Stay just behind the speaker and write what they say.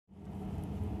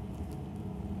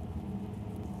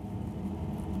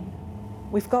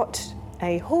We've got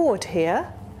a hoard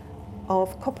here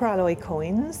of copper alloy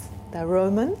coins. They're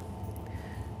Roman,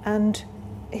 and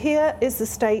here is the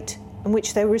state in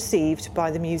which they were received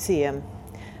by the museum.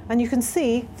 And you can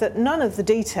see that none of the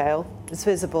detail is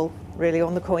visible really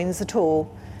on the coins at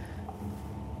all.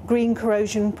 Green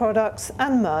corrosion products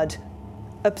and mud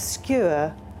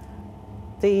obscure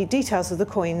the details of the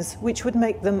coins, which would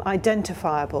make them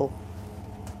identifiable.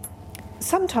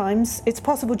 Sometimes it's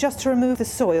possible just to remove the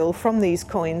soil from these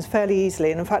coins fairly easily,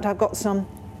 and in fact I've got some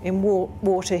in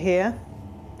water here.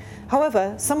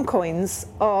 However, some coins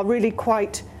are really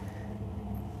quite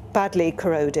badly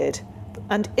corroded,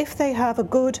 and if they have a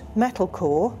good metal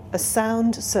core, a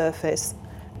sound surface,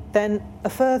 then a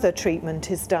further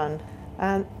treatment is done.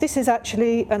 And this is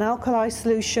actually an alkali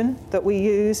solution that we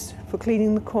use for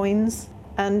cleaning the coins,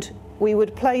 and we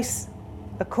would place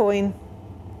a coin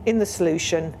in the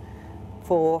solution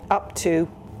for up to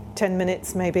 10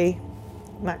 minutes, maybe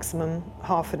maximum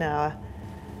half an hour.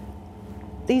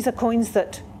 These are coins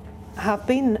that have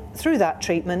been through that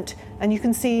treatment, and you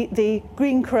can see the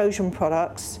green corrosion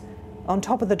products on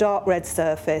top of the dark red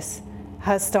surface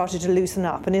has started to loosen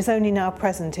up and is only now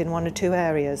present in 1 or 2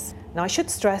 areas. Now I should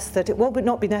stress that it will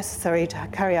not be necessary to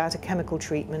carry out a chemical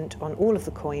treatment on all of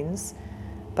the coins,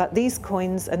 but these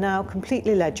coins are now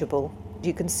completely legible.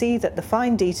 You can see that the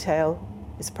fine detail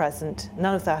is present,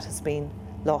 none of that has been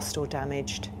lost or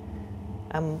damaged,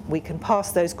 and we can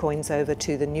pass those coins over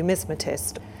to the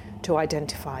numismatist to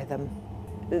identify them.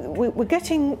 We're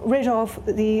getting rid of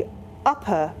the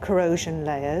upper corrosion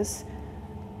layers,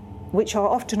 which are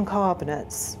often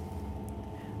carbonates,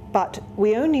 but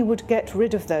we only would get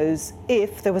rid of those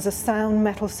if there was a sound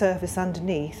metal surface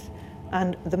underneath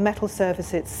and the metal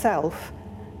surface itself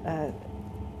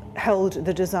held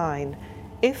the design.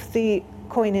 If the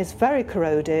coin is very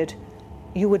corroded,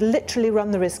 you would literally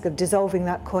run the risk of dissolving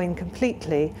that coin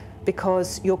completely,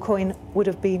 because your coin would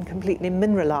have been completely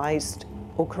mineralized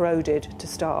or corroded to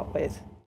start with.